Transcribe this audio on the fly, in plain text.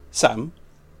Sam,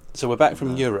 so we're back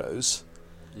from Euros,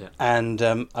 and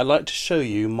I'd like to show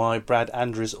you my Brad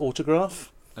Andrews autograph.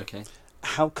 Okay.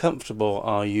 How comfortable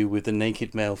are you with the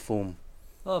naked male form?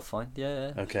 Oh, fine.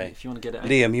 Yeah. Okay. If you want to get it.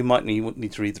 Liam, you might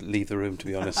need to leave the room, to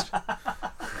be honest.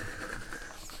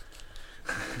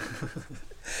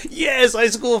 Yes, I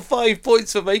score 5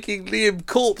 points for making Liam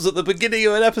corpse at the beginning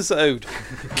of an episode.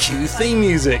 Cue theme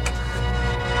music.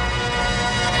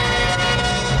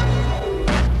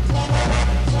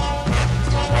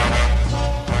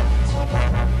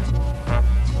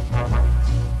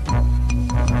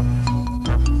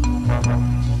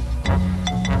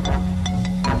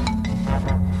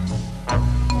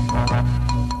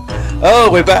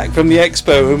 Oh, we're back from the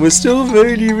expo and we're still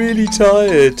really, really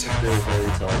tired. Still very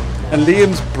tired. And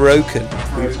Liam's broken.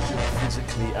 Broken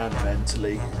physically and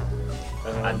mentally.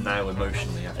 And now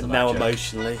emotionally after And that now joke.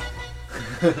 emotionally.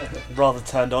 Rather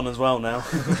turned on as well now.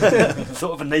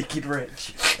 Sort of a naked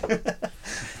rich.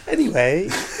 Anyway,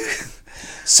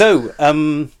 so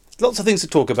lots of things to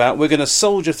talk about. We're going to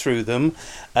soldier through them.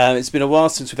 It's been a while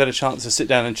since we've had a chance to sit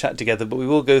down and chat together, but we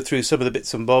will go through some of the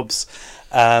bits and bobs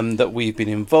that we've been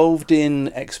involved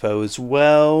in, Expo as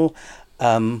well.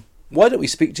 Why don't we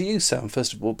speak to you, Sam,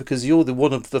 first of all, because you're the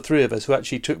one of the three of us who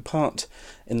actually took part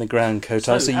in the Grand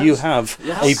Kotai, so you have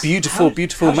a beautiful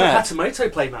mat. How's your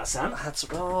Hatamoto play mat, Sam?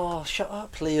 Oh, shut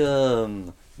up,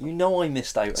 Liam. You know I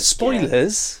missed out again.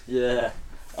 Spoilers? Yeah.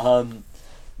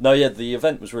 No, yeah, the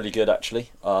event was really good, actually.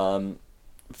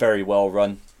 Very well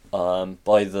run.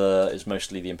 It's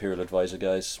mostly the Imperial Advisor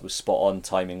guys. Was spot on.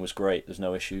 Timing was great. There's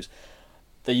no issues.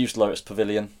 They used Lotus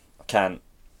Pavilion. Can't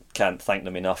thank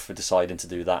them enough for deciding to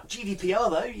do that. GDPR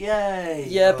though, yay!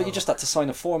 Yeah, but you just had to sign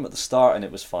a form at the start and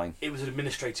it was fine. It was an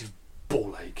administrative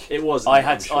ball ache. It was. I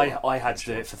had to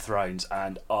do it for Thrones,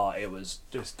 and it was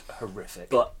just horrific.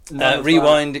 But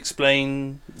rewind,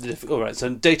 explain. All right, so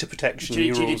data protection.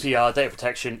 GDPR, data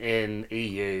protection in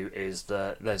EU is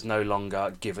that there's no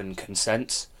longer given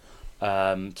consent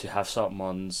to have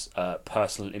someone's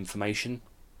personal information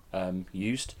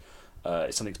used.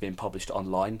 If something's being published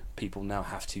online, people now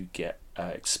have to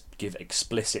give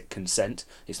explicit consent.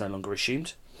 It's no longer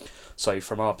assumed. So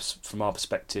from our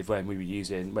perspective, when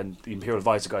the Imperial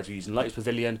Advisor guys were using Lotus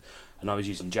Pavilion, and I was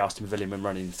using Jousting Pavilion when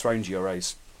running Thrones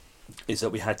Euros, is that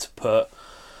we had to put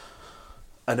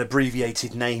an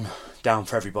abbreviated name down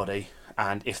for everybody,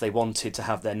 and if they wanted to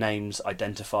have their names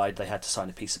identified, they had to sign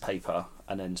a piece of paper,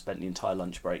 and then spent the entire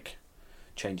lunch break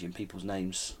changing people's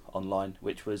names online,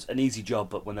 which was an easy job,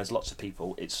 but when there's lots of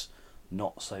people, it's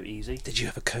not so easy. Did you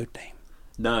have a code name?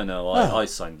 No, I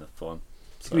signed the form.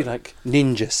 Could be like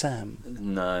Ninja Sam.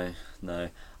 No.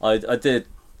 I did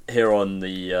hear on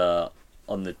the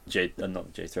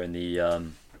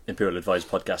Imperial Advisor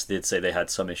podcast, they did say they had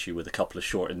some issue with a couple of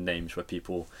shortened names where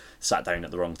people sat down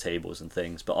at the wrong tables and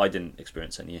things, but I didn't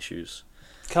experience any issues.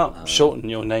 Can't shorten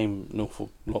your name an awful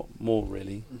lot more,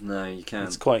 really. No, you can't.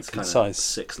 It's quite concise.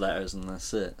 6 letters and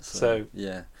that's it. So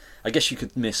yeah, I guess you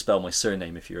could misspell my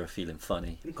surname if you were feeling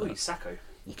funny. You can call you Sacco.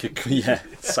 You could, yeah,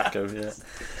 Sacco. Yeah.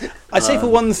 I'd say for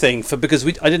one thing, because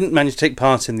I didn't manage to take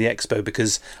part in the expo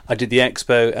because I did the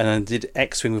expo and I did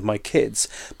X-Wing with my kids.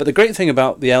 But the great thing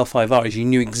about the L5R is you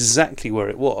knew exactly where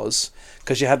it was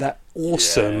because you had that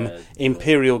awesome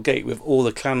Imperial gate with all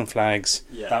the clan flags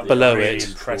below really it.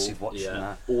 Impressive watching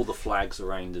that. All the flags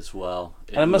around as well.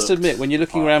 And I must admit, when you're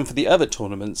looking around for the other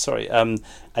tournaments, and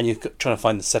you're trying to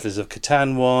find the Settlers of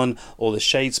Catan one or the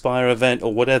Shadespire event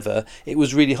or whatever, it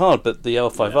was really hard. But the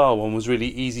L5R one was really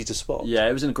easy to spot. Yeah,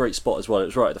 it was in a great spot as well. It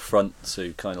was right at the front,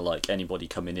 so kind of like anybody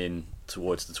coming in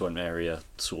towards the tournament area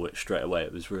saw it straight away.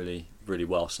 It was really, really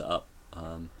well set up.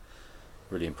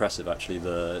 Really impressive, actually. It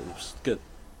was good.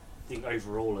 I think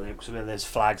overall, there's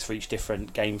flags for each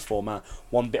different game format.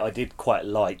 One bit I did quite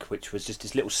like, which was just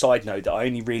this little side note that I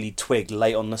only really twigged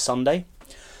late on the Sunday.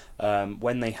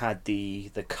 When they had the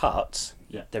cut,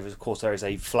 there is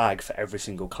a flag for every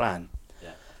single clan.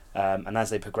 Yeah. And as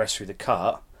they progressed through the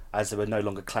cut, as there were no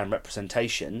longer clan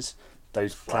representations,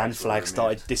 those clan flags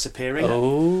started disappearing.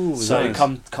 Oh, so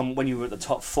nice. come when you were at the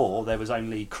top 4, there was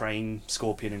only Crane,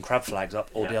 Scorpion, and Crab flags up.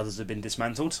 All the others had been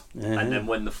dismantled. Yeah. And then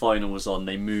when the final was on,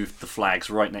 they moved the flags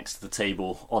right next to the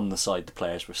table on the side the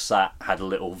players were sat. Had a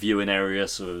little viewing area,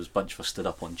 so there was a bunch of us stood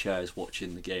up on chairs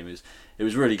watching the game. It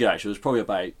was really good, actually. There was probably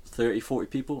about 30, 40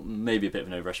 people, maybe a bit of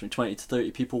an overestimate, 20 to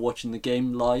 30 people watching the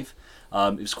game live.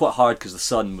 It was quite hard because the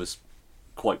sun was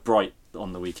quite bright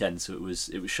on the weekend, so it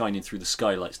was shining through the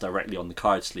skylights directly on the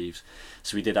card sleeves.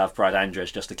 So we did have Brad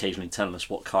Andrews just occasionally telling us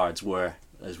what cards were,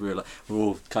 as we're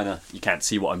all kind of, you can't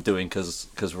see what I'm doing because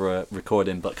we're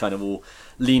recording, but kind of all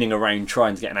leaning around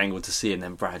trying to get an angle to see, and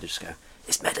then Brad would just go,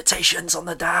 it's meditations on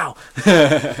the Tao.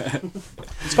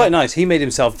 It's quite nice. He made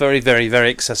himself very, very, very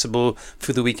accessible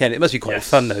for the weekend. It must be quite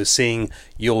fun, though, seeing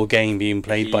your game being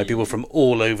played by people from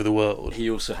all over the world. He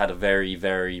also had a very,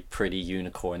 very pretty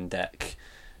unicorn deck,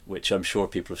 which I'm sure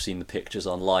people have seen the pictures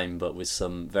online, but with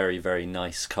some very, very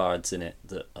nice cards in it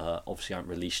that obviously aren't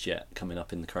released yet, coming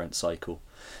up in the current cycle.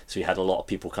 So he had a lot of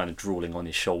people kind of drooling on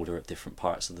his shoulder at different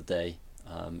parts of the day,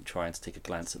 trying to take a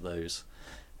glance at those.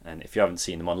 And if you haven't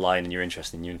seen them online and you're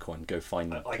interested in Unicorn, go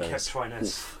find them. I kept trying to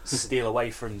steal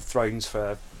away from Thrones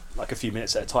for like a few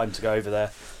minutes at a time to go over there.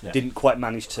 Yeah. Didn't quite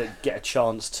manage to get a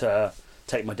chance to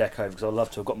take my deck over because I'd love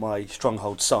to have got my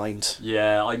Stronghold signed.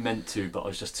 Yeah, I meant to, but I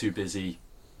was just too busy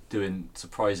doing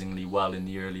surprisingly well in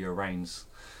the earlier rounds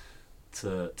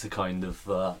to kind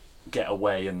of get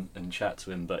away and chat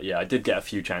to him. But yeah, I did get a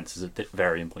few chances at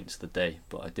varying points of the day,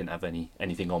 but I didn't have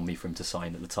anything on me for him to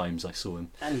sign at the times I saw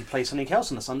him. And you played something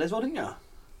else on the Sundays, well, didn't you?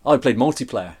 I played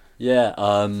multiplayer, yeah.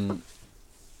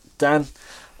 Dan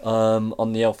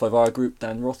on the L5R group,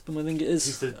 Dan Rothman, I think it is.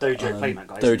 He's the Dojo playmat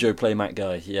guy. Dojo playmat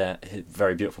guy, yeah.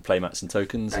 Very beautiful playmats and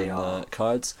tokens and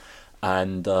cards.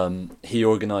 And he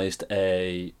organised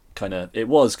a kind of... It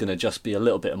was going to just be a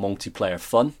little bit of multiplayer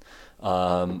fun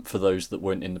for those that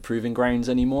weren't in the Proving Grounds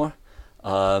anymore.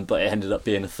 But it ended up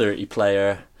being a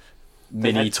 30-player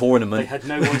tournament. They had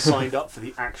no one signed up for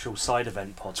the actual side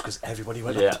event pods because everybody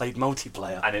went and played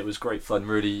multiplayer. And it was great fun.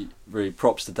 Really, really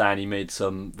props to Dan. He made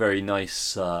some very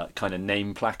nice kind of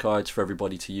name placards for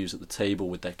everybody to use at the table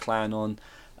with their clan on.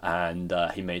 And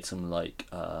he made some like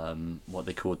what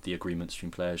they called the agreement stream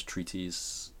players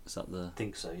treaties. Is that the? I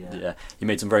think so. Yeah. Yeah. He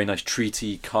made some very nice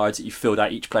treaty cards that you filled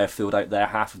out. Each player filled out their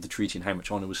half of the treaty and how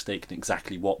much honour was staked and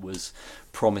exactly what was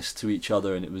promised to each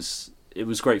other. And it was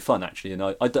great fun actually. And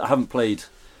I haven't played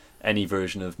any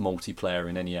version of multiplayer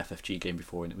in any FFG game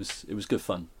before, and it was good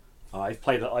fun. I've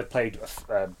played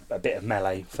a bit of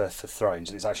Melee for Thrones,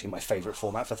 and it's actually my favourite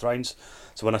format for Thrones.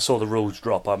 So when I saw the rules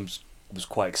drop, I was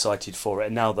quite excited for it.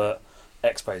 And now that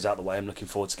Expo is out the way, I'm looking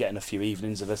forward to getting a few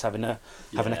evenings of us having a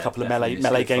couple of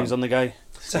melee games on the go.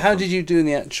 So how did you do in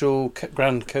the actual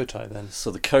Grand Kotai then? So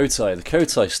the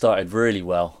Kotai started really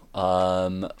well.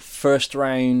 First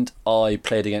round I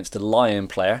played against a Lion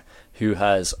player who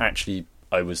has actually,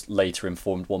 I was later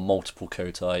informed, won multiple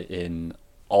Kotai in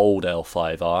old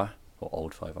L5R, or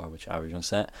old 5R, which average on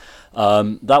set.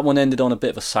 That one ended on a bit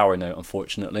of a sour note,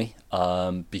 unfortunately,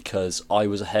 because I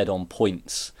was ahead on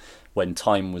points when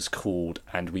time was called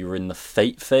and we were in the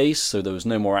fate phase, so there was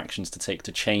no more actions to take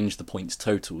to change the points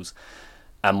totals,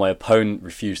 and my opponent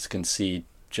refused to concede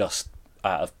just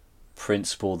out of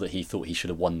principle that he thought he should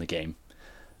have won the game.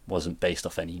 Wasn't based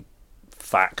off any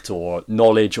fact or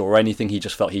knowledge or anything, he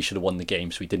just felt he should have won the game,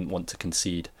 so he didn't want to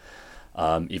concede,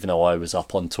 even though I was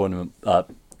up on tournament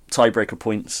tiebreaker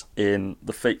points in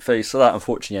the fate phase. So that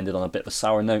unfortunately ended on a bit of a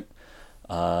sour note,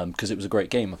 because it was a great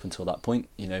game up until that point.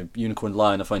 You know, Unicorn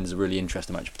Lion I find is a really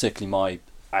interesting match, particularly my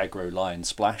aggro Lion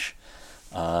Splash.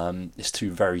 It's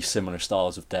two very similar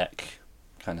styles of deck,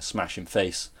 kind of smash in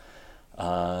face.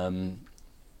 Then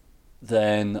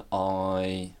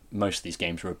most of these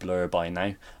games were a blur by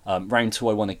now. Round 2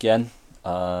 I won again,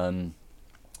 so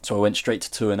I went straight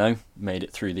to 2-0, made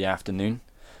it through the afternoon,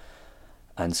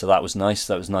 and so that was nice.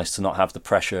 That was nice to not have the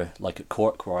pressure like at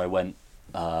Cork, where I went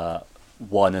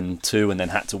 1-2 and then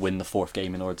had to win the 4th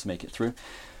game in order to make it through.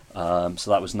 So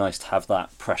that was nice to have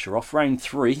that pressure off. Round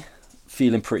 3,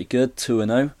 feeling pretty good,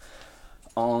 2-0.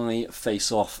 I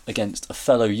face off against a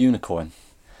fellow Unicorn,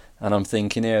 and I'm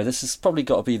thinking here, this has probably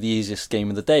got to be the easiest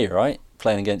game of the day, right?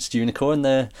 Playing against Unicorn,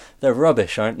 they're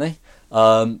rubbish, aren't they?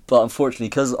 But unfortunately,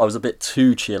 because I was a bit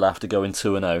too chill after going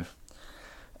 2-0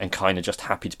 and kind of just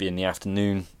happy to be in the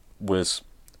afternoon, was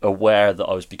aware that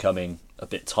I was becoming a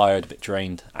bit tired, a bit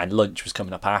drained, and lunch was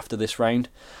coming up after this round.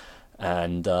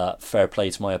 And fair play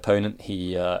to my opponent,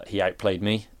 he outplayed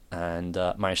me and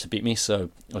managed to beat me, so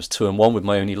I was 2-1 with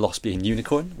my only loss being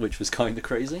Unicorn, which was kind of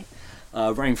crazy.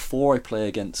 Round 4 I play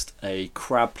against a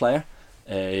Crab player,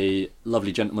 a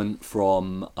lovely gentleman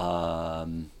from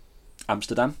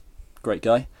Amsterdam, great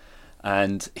guy,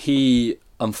 and he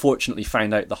unfortunately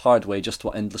found out the hard way just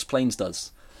what Endless Plains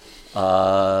does.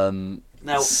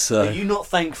 Now, are you not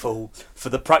thankful for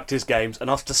the practice games and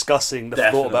us discussing the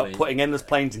thought about putting Endless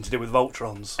Plains in to do with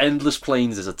Voltrons? Endless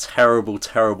Plains is a terrible,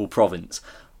 terrible province.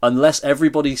 Unless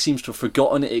everybody seems to have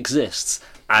forgotten it exists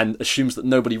and assumes that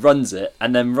nobody runs it,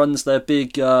 and then runs their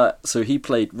big... so he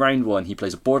played round 1, he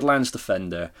plays a Borderlands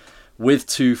Defender with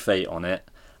 2 Fate on it,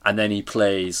 and then he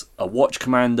plays a Watch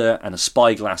Commander and a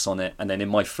Spyglass on it, and then in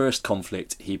my first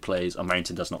conflict he plays a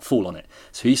Mountain Does Not Fall on it.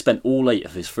 So he spent all 8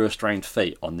 of his first round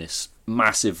Fate on this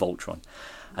massive Voltron.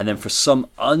 And then for some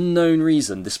unknown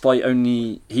reason, despite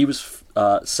only... He was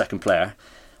second player.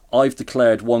 I've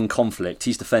declared one conflict.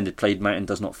 He's defended, played mountain,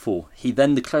 does not fall. He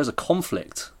then declares a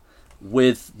conflict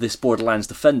with this Borderlands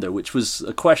defender, which was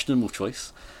a questionable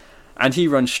choice. And he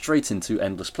runs straight into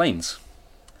Endless Plains.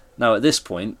 Now at this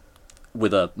point,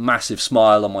 with a massive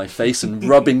smile on my face and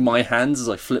rubbing my hands as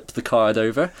I flip the card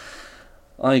over,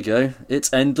 I go,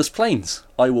 it's Endless Plains.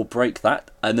 I will break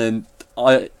that. And then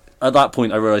at that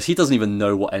point I realise he doesn't even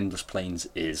know what Endless Plains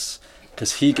is.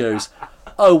 Because he goes,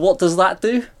 oh, what does that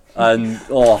do? And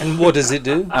what does it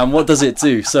do? And what does it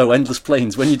do? So Endless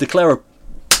Plains, when you declare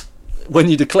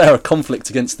a conflict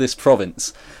against this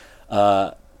province,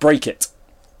 break it.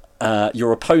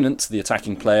 Your opponent, the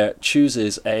attacking player,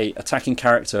 chooses a attacking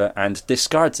character and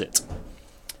discards it.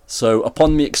 So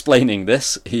upon me explaining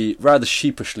this, he rather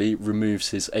sheepishly removes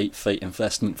his 8 fate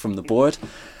investment from the board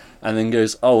and then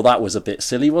goes, oh, that was a bit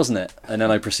silly, wasn't it? And then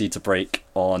I proceed to break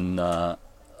on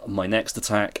my next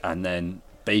attack and then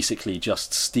basically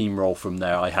just steamroll from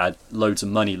there. I had loads of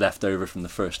money left over from the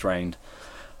first round,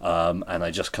 and I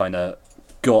just kind of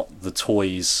got the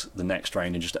toys the next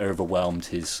round and just overwhelmed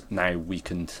his now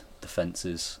weakened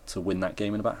defences to win that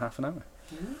game in about half an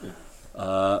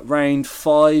hour. Round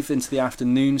 5 into the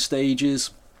afternoon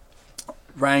stages.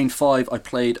 Round 5 I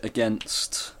played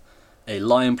against a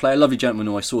Lion player, a lovely gentleman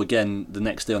who I saw again the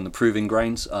next day on the Proving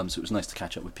Grounds, so it was nice to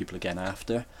catch up with people again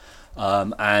after.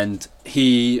 And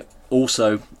he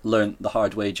also learnt the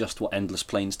hard way just what Endless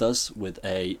Plains does with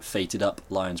a fated up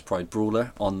Lion's Pride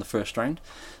Brawler on the first round.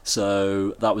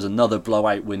 So that was another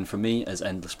blowout win for me as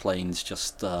Endless Plains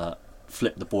just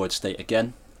flipped the board state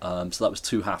again. So that was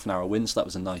 2 half-an-hour wins. That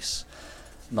was a nice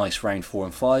round 4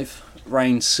 and 5.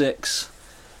 Round 6,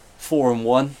 4 and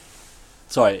 1.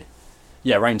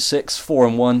 Round 6, 4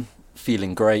 and 1.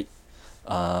 Feeling great.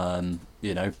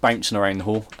 Bouncing around the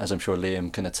hall, as I'm sure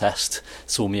Liam can attest.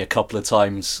 Saw me a couple of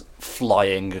times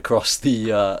flying across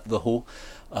the hall.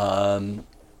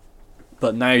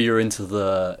 But now you're into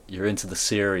the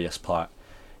serious part.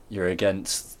 You're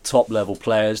against top level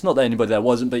players. Not that anybody there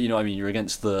wasn't, but you're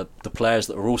against the players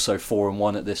that are also 4 and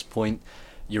 1 at this point.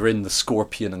 You're in the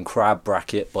Scorpion and Crab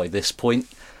bracket by this point.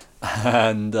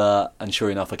 And sure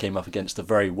enough, I came up against a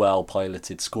very well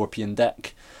piloted Scorpion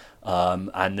deck.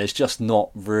 And there's just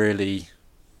not really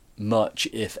much,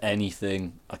 if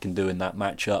anything, I can do in that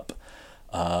matchup.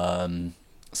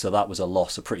 So that was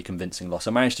a pretty convincing loss.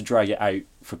 I managed to drag it out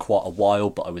for quite a while,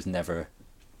 but I was never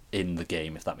in the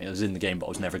game, if that means. I was in the game, but I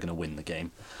was never going to win the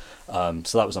game.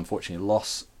 So that was unfortunately a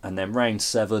loss. And then round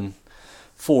 7,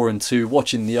 4 and 2,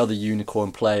 watching the other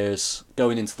Unicorn players.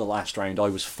 Going into the last round, I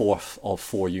was 4th of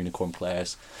 4 Unicorn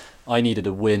players. I needed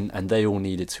a win, and they all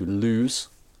needed to lose.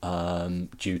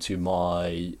 Due to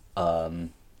my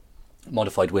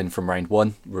modified win from round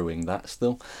 1, ruining that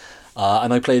still.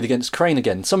 And I played against Crane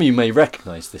again. Some of you may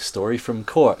recognise this story from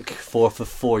Cork, 4th of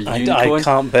 4 Unicorn. I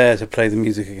can't bear to play the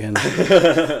music again.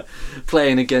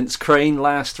 Playing against Crane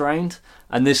last round,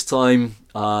 and this time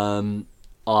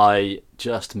I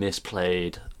just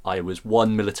misplayed. I was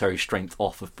 1 military strength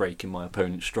off of breaking my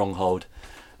opponent's stronghold.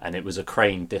 And it was a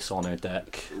Crane Dishonour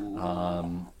deck.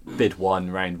 Bid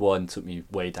 1, round 1, took me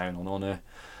way down on honour.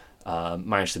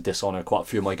 Managed to dishonour quite a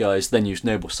few of my guys. Then used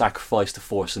Noble Sacrifice to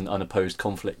force an unopposed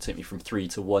conflict. Took me from 3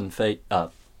 to 1 fate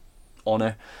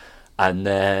honour. And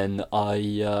then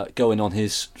I go in on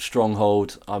his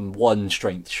stronghold. I'm 1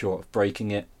 strength short of breaking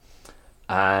it.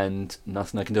 And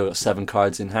nothing I can do. I've got 7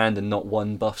 cards in hand and not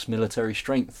 1 buffs military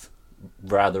strength.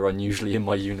 Rather unusually in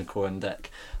my Unicorn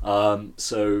deck.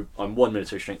 So I'm 1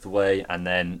 military strength away, and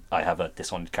then I have a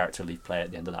dishonoured character lead play at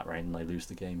the end of that round, and I lose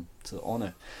the game to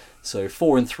honour. So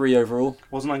 4 and 3 overall.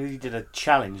 Wasn't like he did a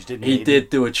challenge, didn't he? He did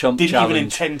do a chump challenge. Didn't even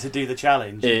intend to do the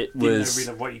challenge. Didn't know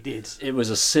really what he did. It was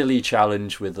a silly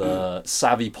challenge with a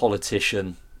savvy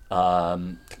politician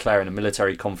declaring a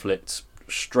military conflict,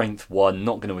 strength 1,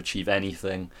 not going to achieve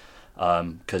anything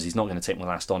because he's not going to take my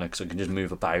last honour because I can just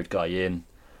move a bowed guy in.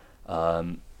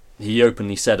 He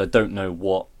openly said, I don't know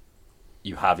what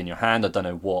you have in your hand, I don't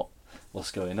know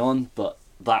what's going on, but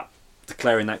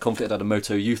declaring that conflict, I had a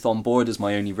Moto Youth on board as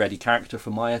my only ready character for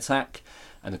my attack,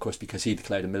 and of course because he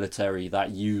declared a military,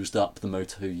 that used up the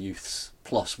Moto Youth's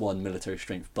 +1 military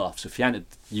strength buff. So if he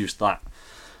hadn't used that,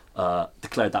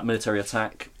 declared that military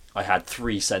attack, I had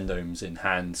 3 Sendomes in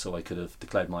hand, so I could have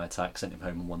declared my attack, sent him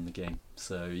home and won the game.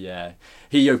 So yeah,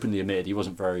 he openly admitted he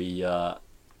wasn't very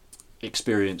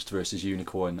experienced versus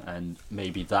Unicorn, and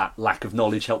maybe that lack of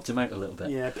knowledge helped him out a little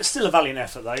bit. Yeah, but still a valiant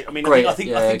effort, though. I mean, Great, I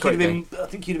think yeah, you'd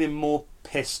have been more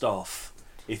pissed off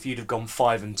if you'd have gone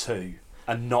 5 and 2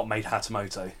 and not made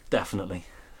Hatamoto. Definitely.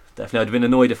 Definitely, I'd have been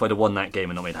annoyed if I'd have won that game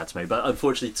and not made Hatamoto. But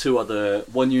unfortunately,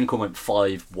 one unicorn went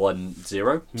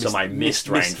 5-1-0. So I missed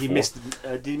round 4.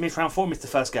 Did he miss round 4 or miss the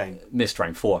first game? Missed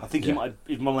round 4. I think he might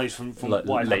have one of those from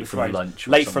late from lunch.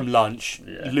 Late from lunch,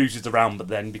 he loses the round, but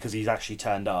then because he's actually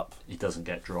turned up, he doesn't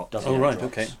get dropped.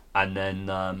 Okay. And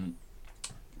then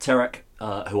Terek,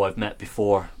 who I've met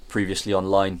before previously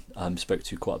online, spoke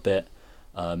to quite a bit.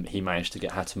 He managed to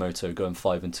get Hatamoto going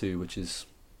 5-2, which is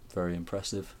very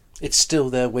impressive. It's still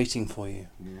there waiting for you.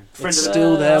 Yeah. Friend of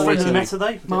the meta,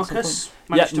 though, Marcus.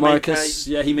 Marcus.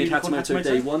 He made Hatamoto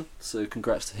day 1, so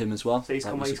congrats to him as well. So he's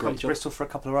come to Bristol for a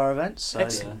couple of our events.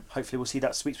 So hopefully we'll see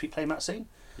that Sweet Play mat soon.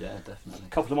 Yeah, definitely. A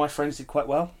couple of my friends did quite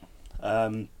well.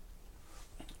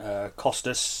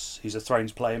 Costas, who's a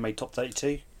Thrones player, made top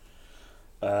 32.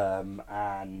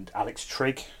 And Alex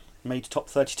Trigg made top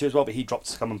 32 as well, but he dropped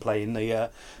to come and play in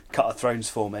the Cut of Thrones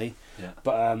for me. Yeah.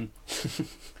 But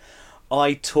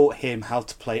I taught him how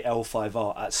to play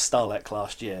L5R at Starlek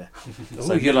last year.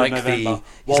 So you're like the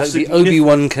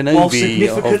Obi-Wan Kenobi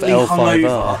of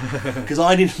L5R. Because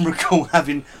I didn't recall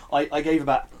having... I gave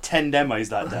about 10 demos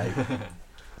that day.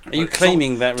 Are you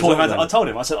claiming that result? I told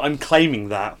him, I said, I'm claiming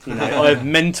that. I have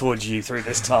mentored you through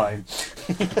this time.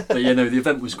 But the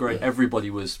event was great. Everybody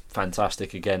was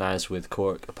fantastic again, as with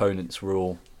Cork. Opponents were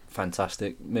all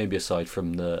fantastic. Maybe aside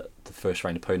from the first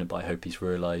round opponent, but I hope he's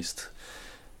realised,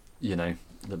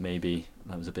 that maybe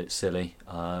that was a bit silly.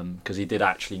 Because he did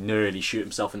actually nearly shoot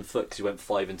himself in the foot because he went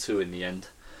 5-2 in the end,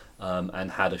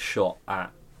 and had a shot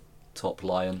at top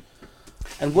Lion.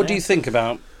 And what do you think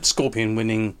about Scorpion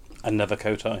winning another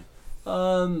Kotai?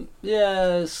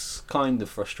 It's kind of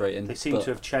frustrating. They seem to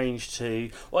have changed to...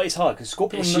 Well, it's hard because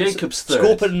Scorpion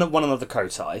won another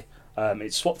Kotai.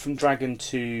 It swapped from Dragon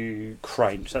to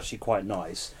Crane, which is actually quite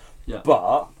nice. Yeah.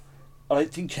 But I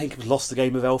don't think Jacobs lost the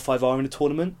game of L5R in a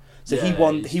tournament. So he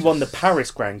won the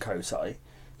Paris Grand Kotai,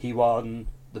 he won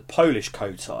the Polish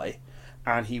Kotai,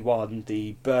 and he won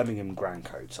the Birmingham Grand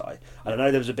Kotai. And I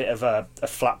know there was a bit of a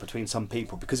flap between some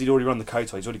people because he'd already run the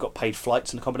Kotai. He's already got paid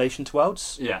flights and accommodation to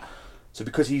Worlds. Yeah. So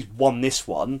because he's won this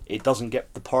one, it doesn't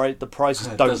get the prizes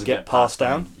don't get passed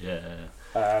down.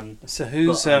 Yeah. So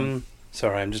who's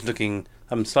sorry, I'm just looking.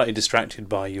 I'm slightly distracted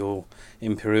by your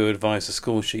Imperial Advisor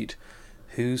score sheet.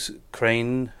 Who's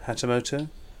Crane Hatamoto?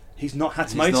 He's not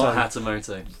Hatamoto. He's not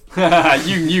Hatamoto.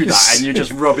 You knew that, and you're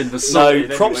just rubbing the salt.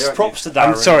 No, props to Darren.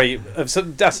 I'm sorry.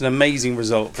 That's an amazing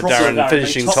result for Darren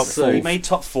finishing top 4. He made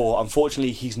top 4.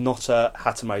 Unfortunately, he's not a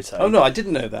Hatamoto. Oh no, I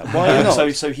didn't know that. Why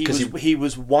not? So he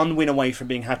was one win away from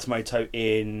being Hatamoto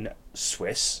in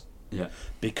Swiss. Yeah.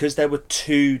 Because there were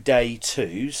 2-day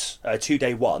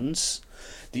 2-day 1s.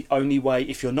 The only way,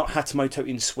 if you're not Hatamoto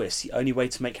in Swiss, the only way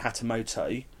to make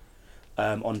Hatamoto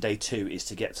on day 2 is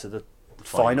to get to the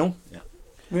final. Yeah.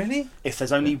 Really? If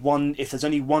there's only one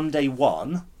day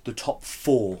 1, the top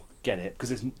 4 get it because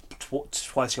there's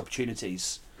twice the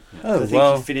opportunities. Oh,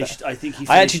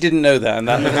 I actually didn't know that, and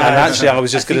actually I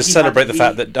was just going to celebrate the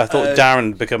fact that I thought Darren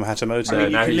had become Hatamoto.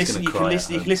 I mean, you can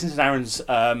listen to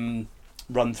Darren's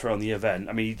run through on the event.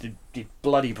 I mean, he did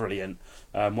bloody brilliant.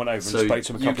 Went over and spoke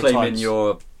to him a couple of times. You claim in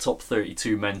your top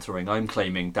 32 mentoring. I'm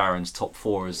claiming Darren's top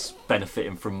 4 is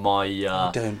benefiting from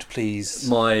my. Don't please.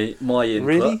 My input.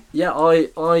 Really? Yeah,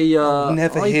 I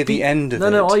never hear the end of it.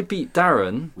 No, I beat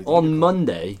Darren on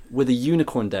Monday with a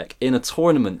unicorn deck in a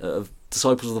tournament of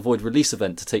Disciples of the Void release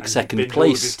event to take second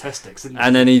place.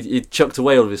 And then he chucked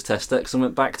away all of his test decks and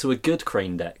went back to a good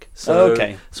Crane deck. So,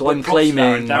 So I'm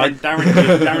claiming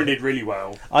Darren did really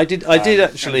well. I did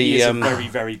actually. He is a very,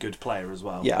 very good player as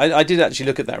well. Yeah, I did actually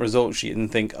look at that result sheet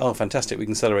and think, oh, fantastic, we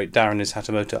can celebrate Darren as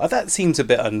Hatamoto. That seems a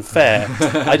bit unfair.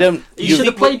 I don't. You should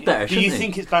have played better. Do you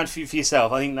think it's bad for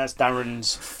yourself? I think that's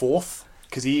Darren's 4th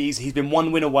because he's been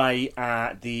 1 win away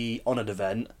at the Honoured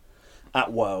event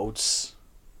at Worlds.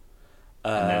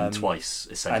 And then twice,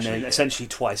 essentially. And then essentially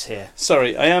twice here.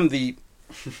 Sorry, I am the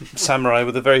samurai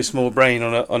with a very small brain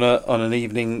on an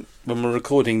evening when we're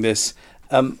recording this.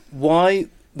 Why,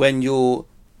 when you're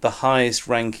the highest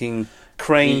ranking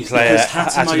Crane player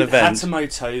at an event...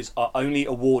 Hatamotos are only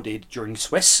awarded during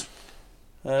Swiss.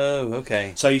 Oh,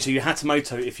 okay. So you're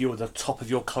Hatamoto if you're the top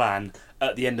of your clan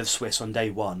at the end of Swiss on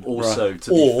day 1. Also, to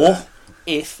be fair.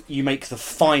 If you make the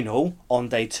final on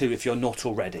day 2 if you're not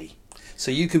already. So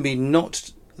you can be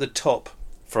not the top,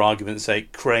 for argument's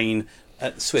sake, Crane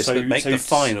at Swiss, but make the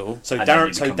final. So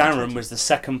Darren was the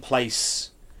second place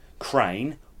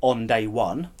Crane on day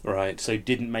 1. Right. So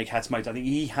didn't make Hatamoto. I think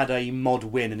he had a mod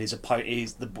win and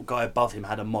the guy above him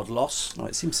had a mod loss. Oh,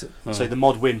 it seems so. Oh. So the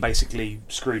mod win basically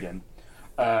screwed him.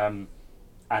 And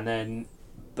then,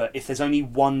 but if there's only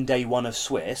one day 1 of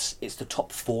Swiss, it's the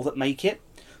top 4 that make it.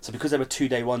 So because there were 2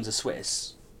 day ones of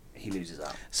Swiss, he loses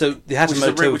out. So the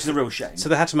Hatamoto, Which is a real shame. So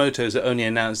the Hatamotos are only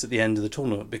announced at the end of the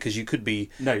tournament because you could be.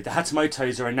 No, the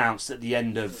Hatamotos are announced at the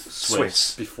end of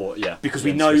Swiss. Before, Because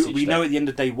we know at the end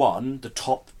of day 1 the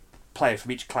top player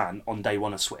from each clan on day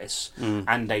 1 of Swiss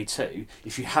and day 2.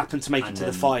 If you happen to make it to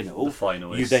the final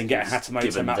you then get a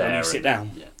Hatamoto map when you sit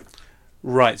down. Yeah.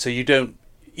 Right, so you don't.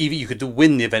 Either you could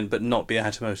win the event but not be a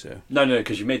Hatamoto. No,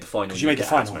 because you made the final. Because you made the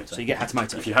final, Hatamoto. so you get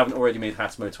Hatamoto. If you haven't already made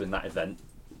Hatamoto in that event,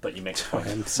 but you make the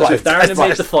final. So if Darren had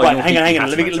made the final, hang on.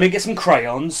 Let me get some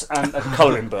crayons and a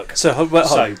colouring book. So, hold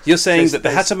on. You're saying that the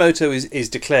Hatamoto is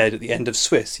declared at the end of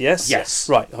Swiss, yes? Yes.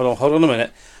 Right, hold on a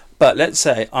minute. But let's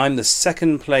say I'm the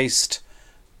second placed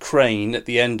crane at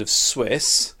the end of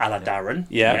Swiss. A la Darren.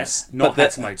 Yeah. Yes. Not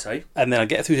Hatamoto. And then I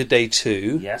get through to day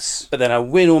 2. Yes. But then I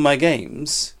win all my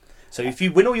games. So if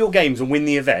you win all your games and win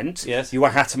the event, yes, you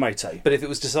are Hatamoto. But if it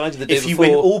was decided the day before... If you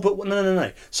win all but...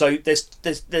 No. So there's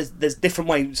different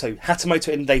ways. So Hatamoto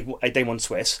in day 1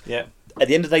 Swiss. Yeah. At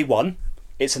the end of day 1,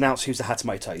 it's announced who's the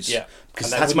Hatamotos. Yeah.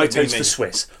 Because Hatamoto's for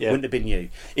Swiss. Yeah. Wouldn't have been you.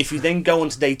 If you then go on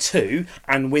to day 2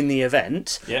 and win the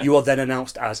event, you are then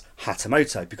announced as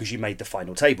Hatamoto because you made the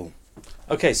final table.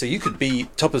 Okay, so you could be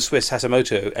top of Swiss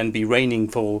Hatamoto and be reigning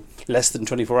for less than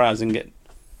 24 hours and get...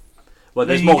 Well,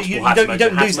 there's multiple Hatamoto. You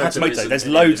don't lose Hatamoto. There's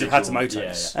loads of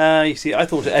Hatamotos. You see, I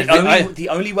thought... The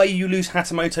only way you lose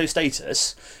Hatamoto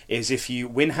status is if you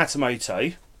win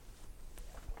Hatamoto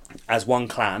as one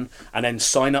clan and then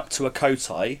sign up to a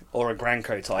Kotai or a Grand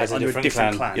Kotai under a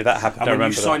different clan. Yeah, that happened. And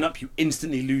when you sign up, you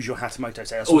instantly lose your Hatamoto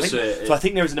status. So I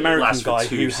think there is an American guy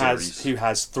who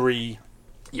has 3...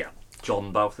 Yeah.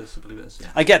 John Balthus, I believe it is. Yeah.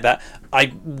 I get that.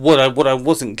 What I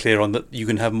wasn't clear on, that you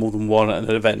can have more than one at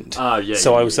an event.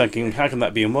 So I was thinking, how can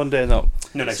that be in one day? No.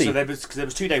 So there was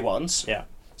 2 day ones. Yeah.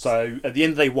 So at the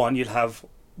end of day 1, you'd have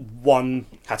one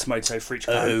Hatamoto for each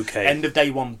clan. Okay. End of day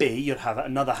 1B, you'd have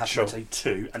another Hatamoto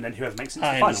 2, and then whoever makes it to the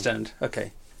final. I understand.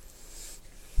 Okay.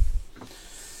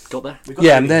 Got there?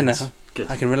 I'm there now. Good.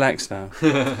 I can relax now.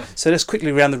 So let's quickly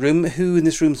around the room. Who in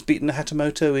this room's beaten a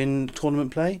Hatamoto in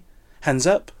tournament play? Hands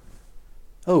up.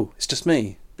 Oh, it's just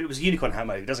me. But it was a unicorn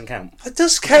Hatamoto. It doesn't count. It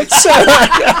does count, sir.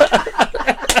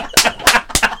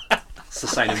 It's the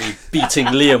sign of me beating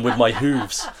Liam with my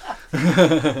hooves.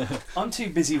 I'm too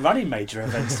busy running major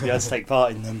events to be able to take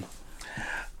part in them.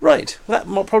 Right. Well,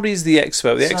 that probably is the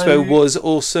expo. The expo was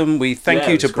awesome. We thank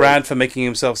you to Brad for making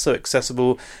himself so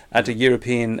accessible at a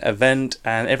European event,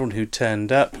 and everyone who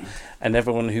turned up, and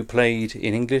everyone who played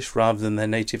in English rather than their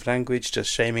native language,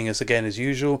 just shaming us again as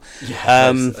usual.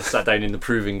 Yeah, I sat down in the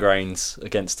proving grounds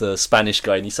against a Spanish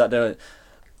guy, and he sat down.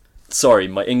 Sorry,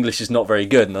 my English is not very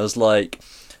good, and I was like,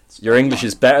 your English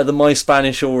is better than my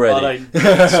Spanish already.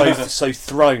 So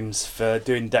Thrones for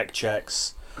doing deck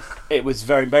checks. It was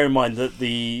bear in mind that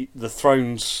the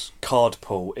Thrones card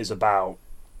pool is about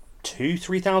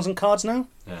 2,000-3,000 cards now.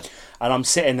 Yeah. And I'm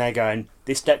sitting there going,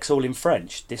 this deck's all in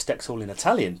French, this deck's all in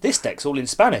Italian, this deck's all in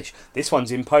Spanish, this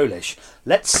one's in Polish.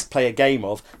 Let's play a game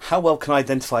of how well can I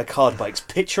identify a card by its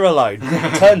picture alone?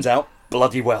 Turns out,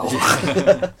 bloody well.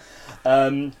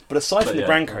 But aside from the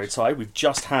Grand Kotai, we've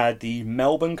just had the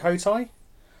Melbourne Kotai.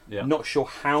 Yeah. Not sure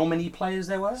how many players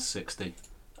there were. 60.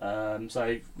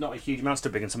 So not a huge amount,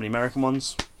 still bigger than some of the American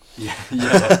ones. Yeah.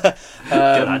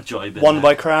 Won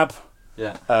by Crab.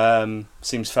 Yeah.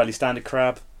 Seems fairly standard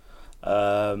Crab.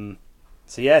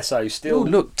 So still. Oh,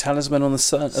 look, talisman on the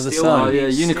sun. Oh, yeah,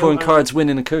 unicorn cards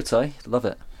winning a Kotai. Love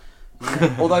it.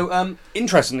 Yeah. Although,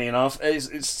 interestingly enough,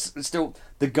 it's still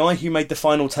the guy who made the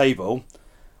final table,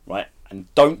 right?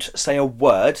 And don't say a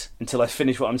word until I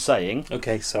finish what I'm saying.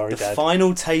 Okay, sorry, The Dad.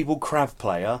 final table Crab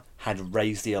player had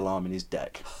raised the alarm in his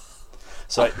deck.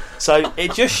 So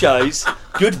it just shows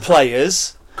good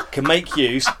players can make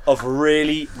use of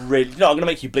really... No, I'm going to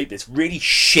make you bleep this. Really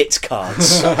shit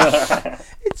cards.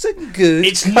 It's a good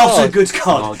It's card. not a good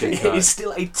card. It is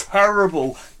still a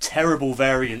terrible, terrible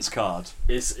variance card.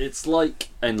 It's like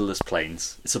Endless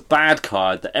Plains. It's a bad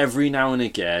card that every now and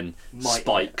again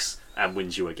spikes and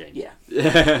wins you a game.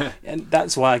 Yeah. And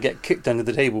that's why I get kicked under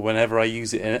the table whenever I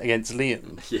use it against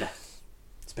Liam. Yeah.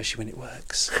 Especially when it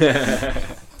works.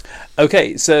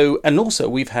 Okay, so, and also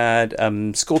we've had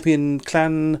Scorpion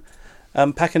Clan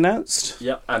pack announced.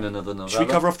 Yep, and another novella. Should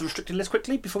we cover off the restricted list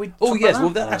quickly before we? Oh yes, well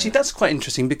that's quite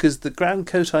interesting because the Grand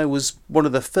Kotai was one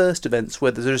of the first events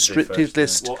where the restricted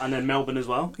list. Well, and then Melbourne as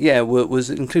well. Yeah, was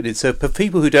included. So for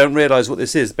people who don't realise what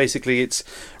this is, basically it's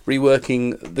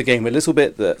reworking the game a little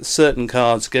bit. That certain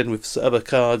cards, again with other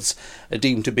cards, are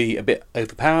deemed to be a bit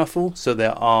overpowerful. So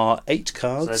there are 8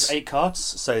 cards. So there's 8 cards.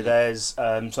 So there's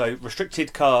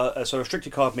restricted card. So a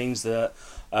restricted card means that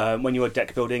When you're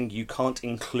deck building, you can't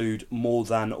include more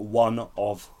than one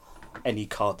of any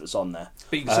card that's on there.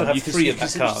 But you can still have three of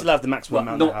that You card. still have the maximum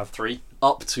amount not you have. 3,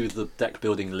 up to the deck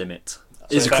building limit.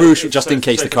 So Is that- crucial, just so- in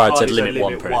case so the card said is a limit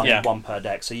 1 per deck. Yeah. one per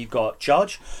deck. So you've got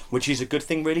charge, which is a good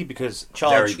thing really, because Very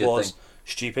charge good was thing.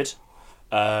 stupid.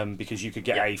 Because you could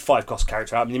get a 5-cost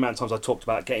character out. I mean, the amount of times I talked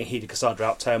about getting Hida Cassandra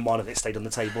out turn 1 and it stayed on the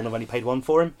table and I've only paid 1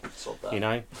 for him. Sort that. You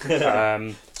know.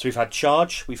 So we've had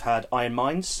charge, we've had Iron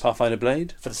Minds Pathfinder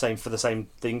Blade. for the same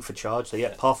thing for charge. So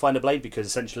yeah, Pathfinder Blade, because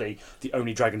essentially the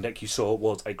only dragon deck you saw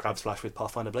was a Crab Splash with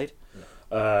Pathfinder Blade.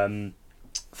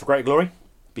 For Greater Glory,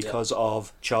 because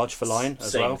of charge for Lion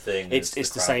as Same well. thing It's as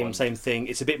the Crab same one. same thing.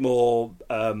 It's a bit more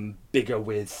bigger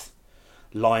with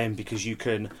Lion, because you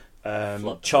can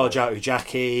Flood charge the out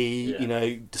Ujaki, Yeah. you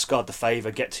know, discard the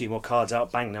favour, get 2 more cards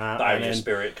out, bang them out, Bow and your then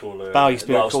Spirit Cooler. bow your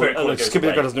Spirit Well, Cooler. goes Skip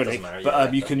away, it doesn't do anything. matter, But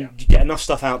yeah, you but can yeah. you get enough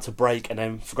stuff out to break, and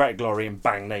then for Greater Glory, and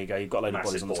bang, there you go, you've got a load of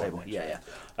bodies Massive on the board, table.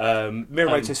 yeah. Mirror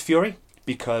Motor's Fury,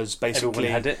 because basically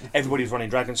Everyone had it. everybody's running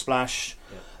Dragon Splash,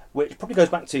 Yeah. which probably goes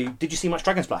back to, did you see much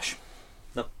Dragon Splash?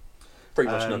 Pretty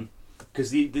much none.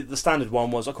 Because the standard one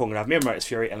was, okay, I'm going to have Mirror Motor's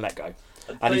Fury and let go.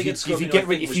 And Playing if you against Scorpion, get I rid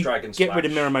think, if was you Dragon get rid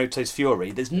of Splash. Miramoto's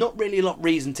Fury, there's not really a lot of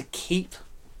reason to keep.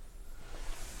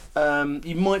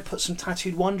 You might put some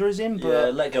Tattooed Wanderers in, but Yeah,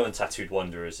 Let Go and Tattooed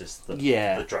Wanderers is the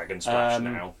Dragon Splash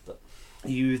now. But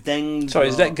you then Sorry,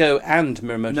 is got- Let Go and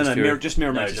Miramoto's no, Fury? just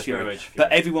Mirror No, Motor's just Fury. Miramoto's Fury.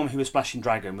 But everyone who was splashing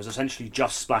Dragon was essentially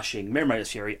just splashing Mirror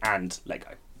Motor's Fury and Let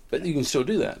Go. But you can still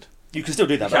do that. You can still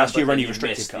do that, but that's your only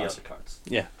restricted cards.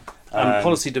 Yeah. Um,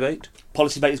 Policy Debate.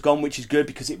 Policy Bait is gone, which is good,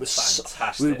 because it was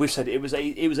Fantastic. we've said it was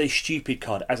a stupid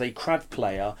card. As a crab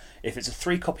player, if it's a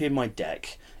 3 copy in my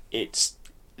deck, there's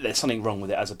something wrong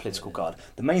with it as a political card.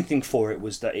 The main thing for it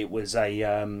was that it was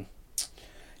a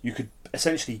you could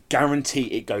essentially guarantee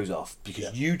it goes off,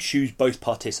 because you choose both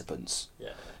participants. Yeah.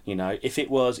 You know, if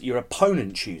it was your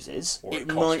opponent chooses, Or it it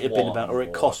costs might have been one, about, or it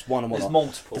or- costs 1 and 1. There's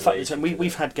multiple The fact ways that you can do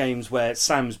we've it. had games where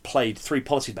Sam's played 3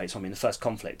 policy debates on me in the first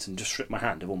conflict and just stripped my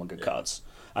hand of all my good cards,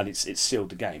 and it's sealed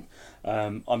the game.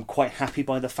 I'm quite happy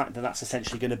by the fact that that's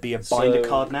essentially going to be a binder So-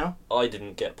 card now. I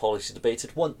didn't get policy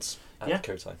debated once at Yeah.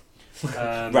 Kotai.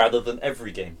 Um, Rather than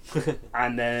every game.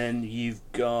 and then you've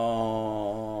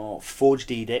got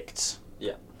Forged Edict,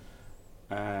 Yeah,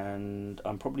 and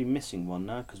I'm probably missing one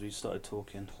now because we started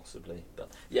talking. possibly. But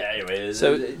yeah, anyway.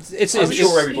 So it's I'm it's sure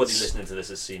just- everybody it's- listening to this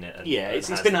has seen it. And, Yeah, and it's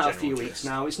has been the out a general few weeks gist.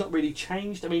 now. It's not really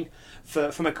changed. I mean,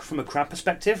 from a crab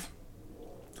perspective,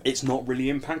 it's not really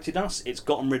impacted us. It's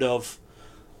gotten rid of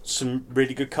some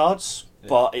really good cards,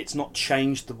 but it's not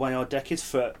changed the way our deck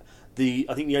is. I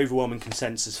think the overwhelming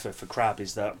consensus for crab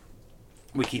is that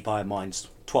we keep Iron Minds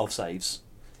 12 saves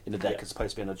in the deck as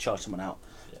opposed to being able to charge someone out.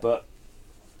 Yeah. But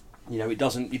you know, it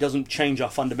doesn't change our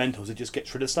fundamentals. It just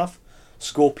gets rid of stuff.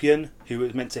 Scorpion, who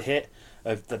was meant to hit,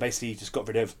 they basically just got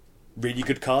rid of really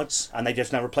good cards, and they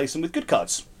just now replace them with good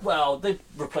cards. Well, they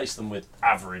replaced them with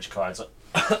average cards.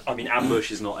 I mean,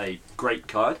 Ambush is not a great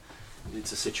card.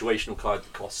 It's a situational card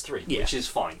that costs 3, Yeah. which is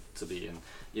fine to be in.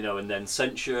 You know, and then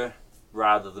Censure,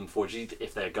 rather than Forged,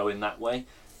 if they're going that way,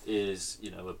 is,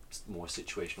 you know, a more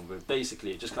situational. But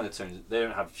basically, it just kind of turns. They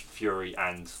don't have Fury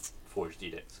and Forged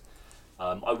Edict.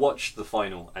 I watched the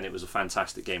final, and it was a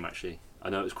fantastic game, actually.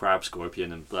 I know it was Crab,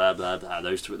 Scorpion, and blah, blah, blah,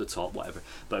 those two at the top, whatever.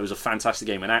 But it was a fantastic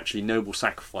game, and actually Noble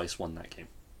Sacrifice won that game.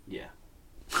 Yeah.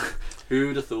 Who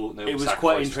would have thought Noble It was Sacrifice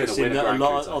quite was gonna interesting win that a Grand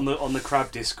lot Tour? on the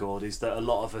crab Discord is that a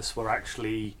lot of us were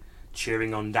actually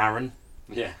cheering on Darren,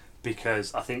 Yeah.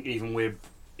 because I think even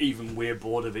we're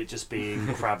bored of it just being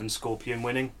crab and scorpion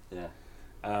winning. Yeah.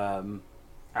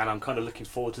 And I'm kind of looking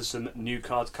forward to some new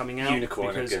cards coming out. Unicorn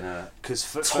are because gonna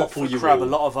for topple you crab, all.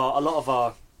 a lot of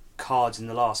our cards in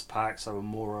the last pack, so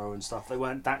Moro and stuff, they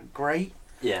weren't that great.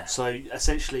 Yeah. So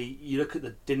essentially, you look at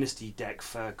the Dynasty deck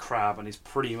for crab, and it's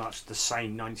pretty much the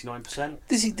same 99%.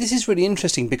 This is really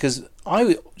interesting, because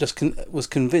I just was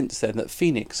convinced then that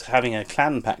Phoenix having a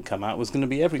clan pack come out was going to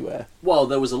be everywhere. Well,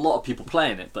 there was a lot of people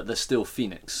playing it, but they're still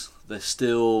Phoenix. They're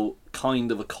still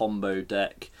kind of a combo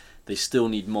deck. They still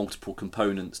need multiple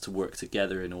components to work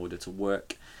together in order to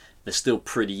work. They're still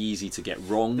pretty easy to get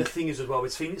wrong. The thing is as well,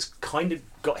 is Phoenix kind of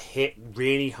got hit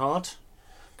really hard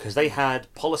because they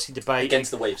had policy debate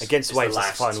Against the Waves. Against the It's Waves, the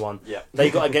that's the last. final one. Yeah.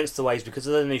 They got against the Waves because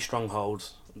of their new stronghold.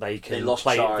 They can lost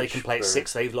play. Charge They can play at Bird.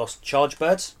 6. They've lost Charge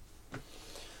Birds.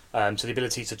 So the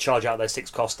ability to charge out their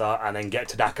 6 coster and then get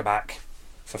Tadaka back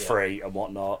for free and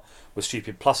whatnot was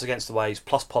stupid. Plus against the Waves,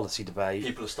 plus policy debate.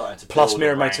 People are starting to Plus build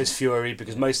around- Miramoto's Fury,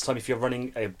 because most of the time if you're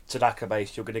running a Tadaka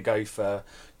base, you're going to go for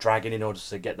Dragon in order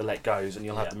to get the let goes, and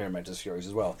you'll have the Miramoto's Furies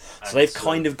as well. So And they've so-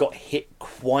 kind of got hit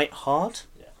quite hard.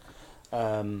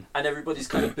 And everybody's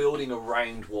kind of building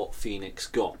around what Phoenix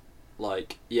got.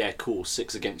 Like, yeah, cool,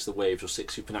 6 Against the Waves or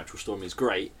 6 Supernatural Storm is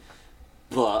great,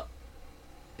 but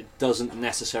it doesn't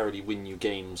necessarily win you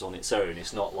games on its own.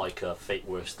 It's not like a fate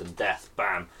worse than death.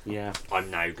 Bam. Yeah. I'm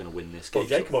now going to win this game. Well,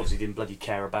 Jacob obviously didn't bloody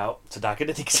care about Tadaka,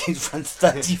 did he? Because he's run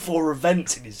 34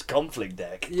 events in his conflict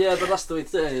deck. Yeah, but that's the way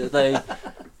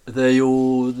they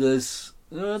all there's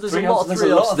a lot of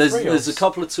 3-ofs. There's a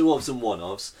couple of 2-ofs and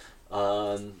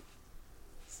 1-ofs.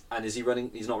 And is he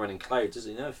running? He's not running Clouds, is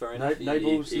he? No, fair enough.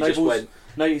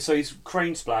 So he's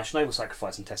Crane Splash, Noble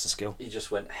Sacrifice, and Test of Skill. He just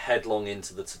went headlong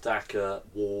into the Tadaka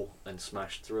wall and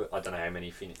smashed through it. I don't know how many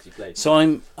Phoenix he played. So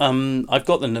I've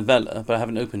got the novella, but I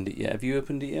haven't opened it yet. Have you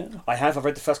opened it yet? I have. I've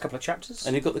read the first couple of chapters.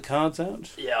 And you've got the cards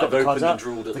out? Yeah, I've opened and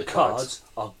drooled at the cards.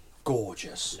 Are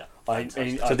gorgeous. Yeah.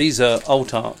 So these are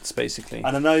alt arts, basically.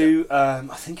 And I know,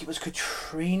 I think it was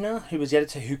Katrina, who was the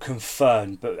editor, who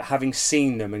confirmed, but having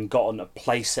seen them and gotten a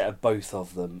play set of both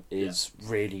of them is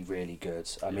really, really good.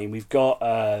 I mean, we've got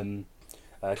Kato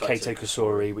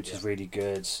Kusori, which is really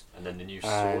good. And then the new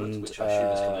sword, which I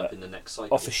assume is coming up in the next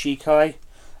cycle. Ofushikai,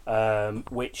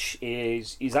 which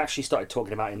he's actually started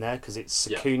talking about in there, because it's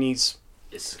Sakuni's.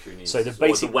 It's Sakuni's. So the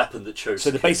basic weapon that chose. So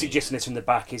Sakuni. the basic gist in it from the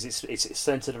back is it's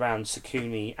centered around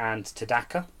Sakuni and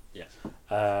Tadaka. Yeah.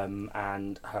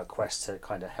 And her quest to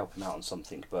kind of help him out on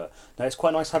something. But no, it's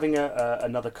quite nice having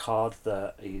another card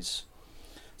that is.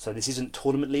 So this isn't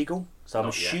tournament legal. So I'm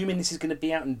assuming this is going to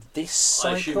be out in this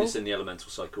cycle. I assume it's in the elemental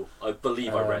cycle. I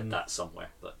believe I read that somewhere,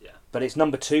 but yeah. But it's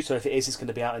number 2, so if it is, it's going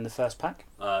to be out in the first pack.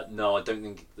 No, I don't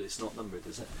think it's not numbered,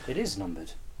 is it? It is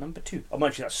numbered. Number 2. I'm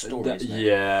actually that's story. Isn't it?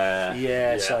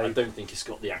 Yeah. So I don't think it's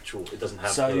got the actual. It doesn't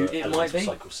have so the elemental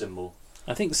cycle symbol.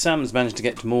 I think Sam's managed to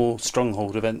get to more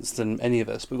Stronghold events than any of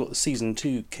us. We've got the Season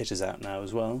 2 kit is out now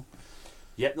as well.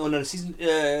 Yep, no, the season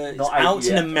it's out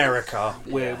in America.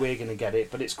 We're going to get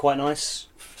it, but it's quite nice.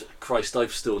 Christ,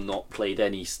 I've still not played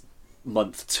any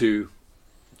month 2.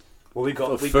 Well, we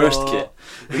got kit.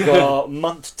 We got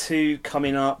month 2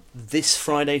 coming up this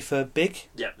Friday for Big.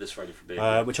 Yeah, this Friday for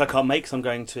Big. Which I can't make because I'm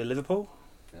going to Liverpool.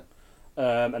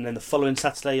 Yeah. And then the following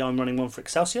Saturday I'm running one for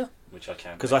Excelsior. Which I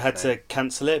can't. Because I had to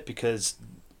cancel it because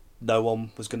no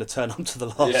one was going to turn up to the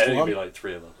last one. Yeah, there'll be like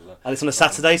 3 of us. And it's on a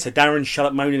Saturday, so Darren, shut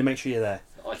up moaning and make sure you're there.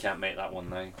 I can't make that one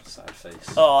now. Sad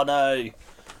face. Oh no.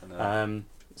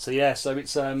 So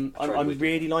it's I'm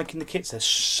really liking the kits. There's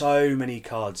so many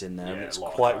cards in there. Yeah, And it's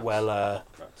quite well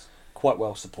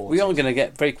supported. We are going to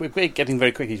get we're getting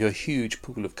very quickly to a huge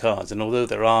pool of cards, and although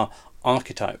there are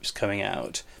archetypes coming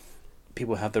out,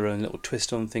 people have their own little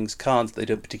twist on things. Cards they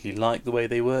don't particularly like the way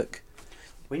they work.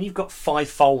 When you've got 5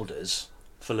 folders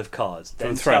full of cards,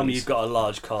 then tell me you've got a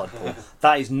large card pool.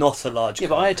 That is not a large card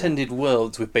but I pool. attended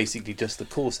Worlds with basically just the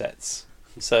core sets.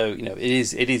 So, it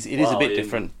is a bit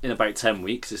different. In about 10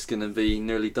 weeks it's going to be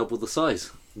nearly double the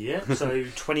size. Yeah, so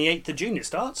 28th of June it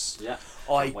starts. Yeah.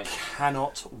 I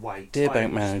cannot wait. Dear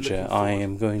bank manager, I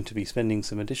am going to be spending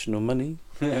some additional money.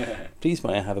 Please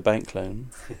may I have a bank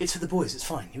loan? It's for the boys, it's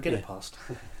fine. You'll get it passed.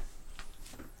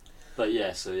 But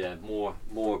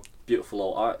more beautiful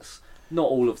old arts. Not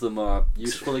all of them are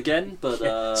useful again, but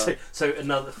so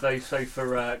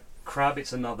for Crab,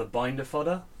 it's another binder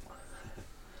fodder.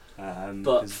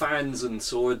 But fans and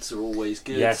swords are always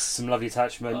good. Yes, some lovely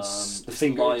attachments. It's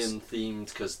lion themed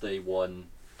because they won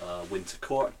Winter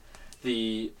Court.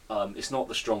 It's not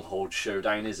the Stronghold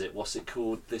Showdown, is it? What's it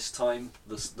called this time?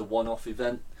 The one-off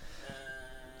event.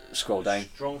 Scroll down.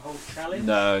 Stronghold Challenge.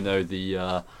 No.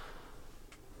 The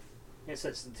Yes,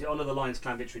 it's to honour the Lions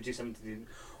Clan victory 217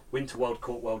 Winter World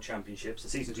Court World Championships. The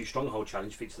Season 2 Stronghold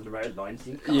Challenge features the red line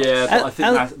themed cards. Yeah, but I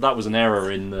think that was an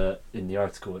error in the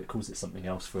article. It calls it something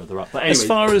else further up. But anyway,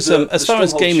 as far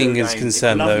as gaming is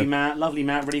concerned, lovely though, lovely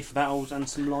Matt, ready for battles and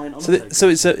some line. So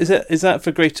is that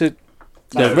for greater?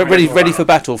 No, ready for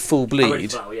battle, full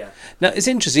bleed. Battle, yeah. Now it's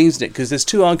interesting, isn't it? Because there's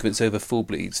 2 arguments over full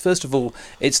bleeds. First of all,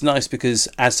 it's nice because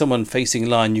as someone facing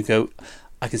line, you go,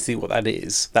 I can see what that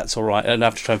is. That's all right. I don't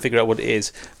have to try and figure out what it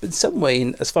is. But in some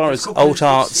way, as far as alt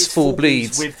arts, full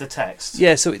bleeds with the text.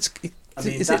 Yeah, so is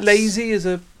it lazy as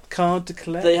a card to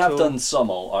collect? They have done some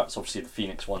alt arts. Obviously, the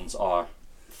Phoenix ones are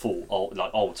full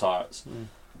alt arts.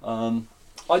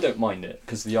 I don't mind it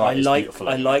because the art is beautiful.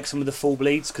 I like some of the full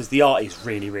bleeds because the art is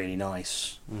really, really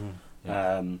nice.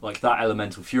 Like that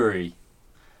Elemental Fury.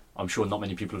 I'm sure not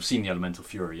many people have seen the Elemental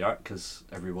Fury art because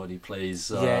everybody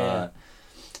plays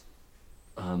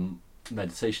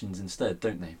meditations instead,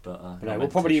 don't they? But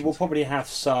we'll probably have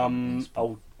some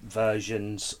old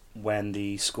versions when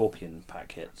the Scorpion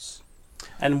pack hits.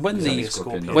 And when Exactly, the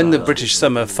Scorpion. when the British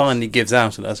summer finally gives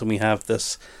out on us, and we have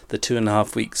this the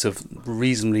 2.5 weeks of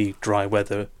reasonably dry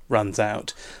weather runs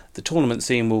out, the tournament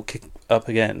scene will kick up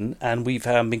again, and we've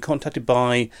been contacted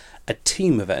by a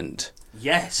team event.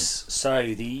 Yes,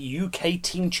 so the UK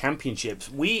Team Championships.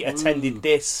 We attended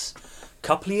this a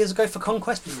couple of years ago for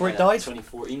Conquest before it died.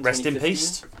 2014, Rest in 2015.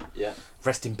 peace. Yeah.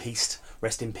 Rest in peace.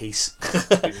 Rest in peace.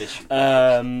 We miss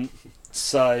you.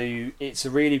 So it's a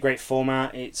really great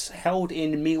format. It's held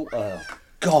in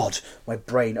God, my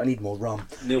brain. I need more rum.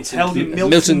 It's held in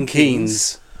Milton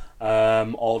Keynes.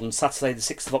 On Saturday the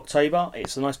 6th of October.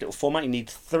 It's a nice little format. You need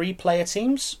 3 player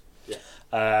teams. Yeah.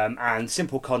 And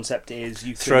simple concept is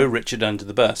you Throw Richard under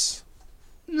the bus.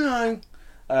 No.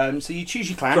 So you choose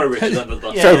your clan. Throw Richard under the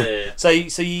bus. Yeah. Yeah. So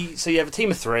you have a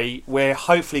team of 3. We're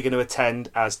hopefully going to attend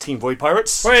as Team Void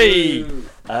Pirates. Hey!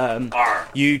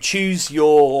 You choose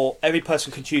every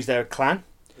person can choose their clan.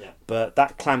 Yeah. But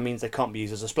that clan means they can't be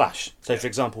used as a splash. So for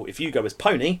example, if you go as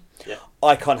Pony, Yeah.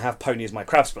 I can't have Pony as my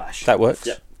crab splash. That works.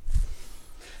 Yeah.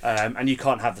 And you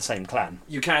can't have the same clan.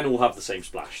 You can all have the same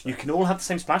splash. You can all have the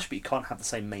same splash, but you can't have the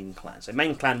same main clan. So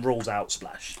main clan rules out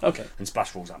splash. Okay. And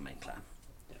splash rules out main clan.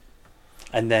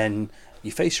 And then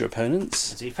you face your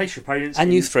opponents, So you face your opponents.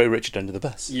 and you throw Richard under the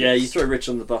bus. Yeah, you throw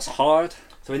Richard on the bus hard.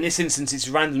 So in this instance, it's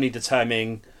randomly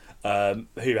determining who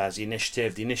has the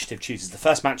initiative. The initiative chooses the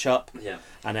first matchup, Yeah.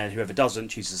 and then whoever doesn't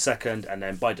chooses the second, and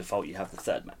then by default you have the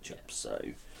third matchup. So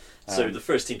The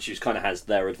first team choose kind of has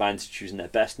their advantage choosing their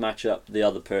best matchup. The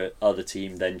other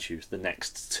team then choose the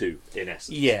next 2 in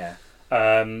essence. yeah,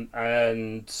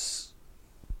 and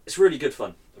It's really good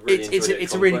fun. I really enjoyed it.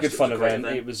 it's a really good Conquest, fun it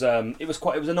was a event.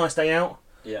 great It was a nice day out.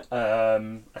 Yeah.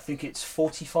 I think it's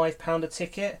 £45 a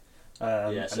ticket. Yeah,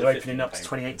 and so they're opening up to £15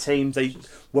 28 teams.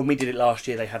 When we did it last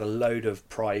year, they had a load of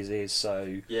prizes.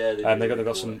 So Yeah, they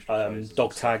got some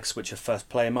dog tags, which are first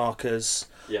player markers.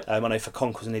 Yeah. I know for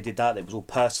Conquest when they did that, it was all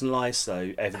personalised,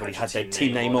 so everybody had their your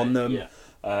team name on them,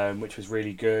 Yeah. which was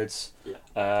really good.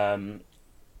 Yeah.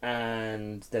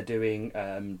 And they're doing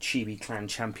Chibi Clan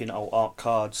Champion old art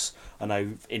cards. I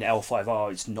know in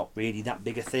L5R it's not really that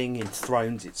big a thing. In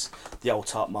Thrones, the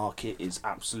alt art market is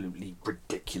absolutely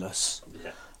ridiculous.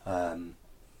 Yeah.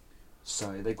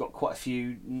 So they've got quite a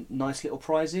few nice little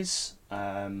prizes.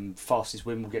 Fastest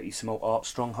win will get you some old art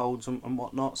strongholds and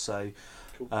whatnot. So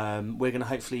Cool. we're going to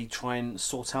hopefully try and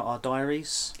sort out our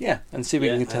diaries. Yeah, and see if we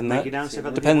Yeah, can attend Make that. it down, see if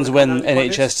other Depends people when wanna come down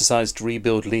and NHS decides to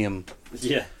rebuild Liam.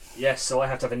 Yeah. Yes, so I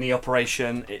have to have a knee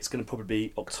operation. It's going to probably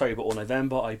be October or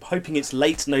November. I'm hoping it's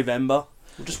late November.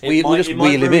 We'll just It might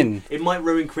wheel him ruin- in. It might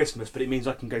ruin Christmas, but it means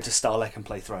I can go to Starlek and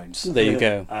play Thrones. There you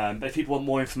go. But if people want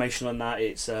more information on that,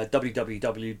 it's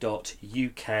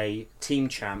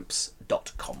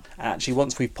www.ukteamchamps.com. Actually,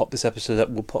 once we've popped this episode up,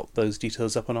 we'll pop those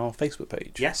details up on our Facebook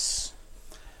page. Yes.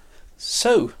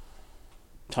 So,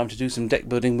 time to do some deck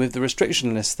building with the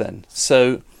restriction list then.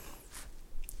 So,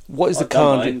 what is the I've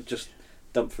done card? mine, just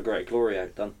dump for Great Glory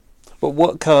out, done. But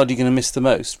what card are you going to miss the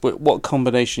most? What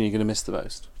combination are you going to miss the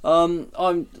most? I'm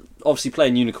obviously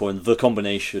playing Unicorn. The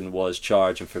combination was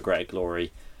Charge and Forget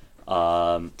Glory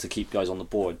to keep guys on the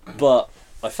board. But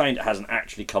I found it hasn't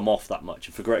actually come off that much.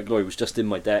 And Forget Glory was just in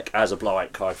my deck as a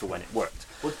blowout card for when it worked.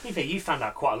 Well, to be fair, you found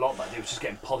out quite a lot that it was just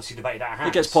getting policy debated out of hands.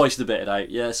 It gets polished a bit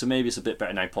out, yeah, so maybe it's a bit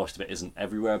better now. Polished a bit isn't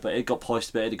everywhere, but it got polished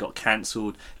a bit, it got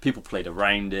cancelled. People played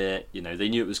around it, they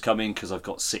knew it was coming because I've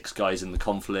got 6 guys in the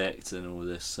conflict and all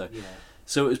this.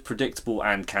 So it was predictable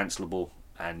and cancelable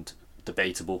and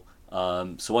debatable.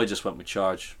 So I just went with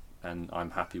Charge, and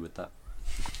I'm happy with that.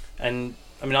 And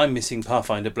I mean, I'm missing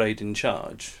Pathfinder Blade in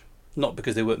Charge, not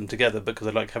because they work them together, but because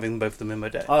I like having both of them in my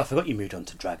deck. Oh, I forgot you moved on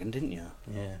to Dragon, didn't you?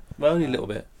 Yeah, well, only a little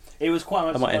bit. It was quite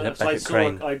nice. I might end up back at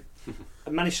Crane. I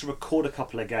managed to record a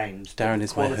couple of games. Darren but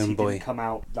is my the quality homeboy. didn't come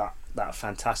out that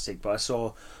fantastic, but I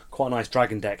saw quite a nice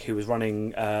Dragon deck who was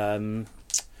running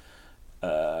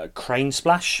Crane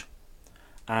Splash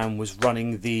and was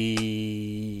running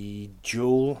the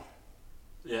Duel.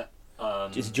 Yeah.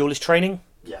 Is it Duelist Training?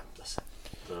 Yeah, that's it.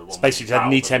 It's basically had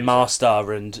Niten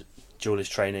Master and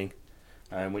Duelist Training,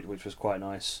 which was quite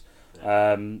nice.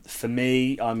 For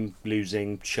me, I'm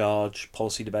losing Charge,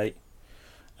 Policy Debate.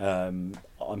 I'm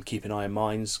keeping eye on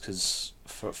mines because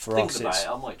for us Thinking about it,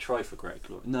 I might try for Great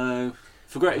Glory. No,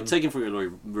 taking for Great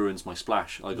Glory ruins my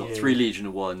splash. I got 3 Legion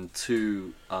of 1,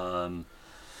 2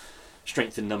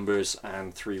 Strength in Numbers,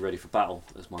 and 3 Ready for Battle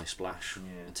as my splash.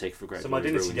 Yeah. And take for Great So Glory.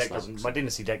 my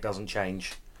Dynasty deck doesn't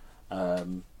change.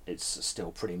 It's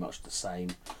still pretty much the same.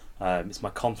 It's my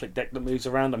conflict deck that moves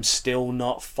around. I'm still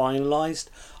not finalised.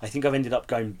 I think I've ended up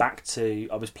going back to...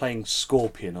 I was playing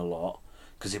Scorpion a lot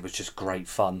because it was just great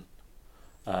fun.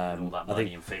 All that I money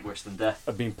think and fate worse than death.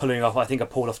 I've been pulling off. I think I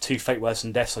pulled off 2 fate worse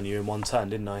than deaths on you in one turn,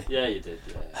 didn't I? Yeah, you did.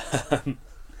 Yeah.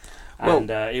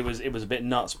 And it was a bit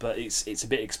nuts, but it's a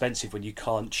bit expensive when you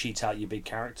can't cheat out your big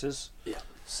characters. Yeah.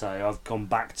 So I've gone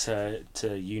back to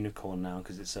Unicorn now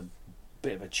because it's a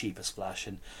bit of a cheaper splash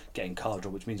and getting card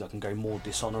draw, which means I can go more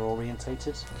dishonor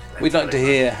orientated. We'd like to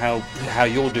hear how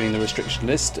you're doing the restriction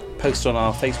list. Post on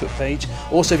our Facebook page.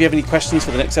 Also, if you have any questions for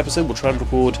the next episode, we'll try and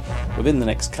record within the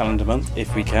next calendar month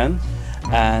if we can,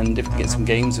 and if we can get some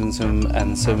games and some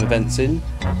events in.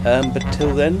 But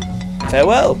till then,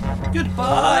 farewell.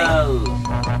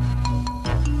 Goodbye.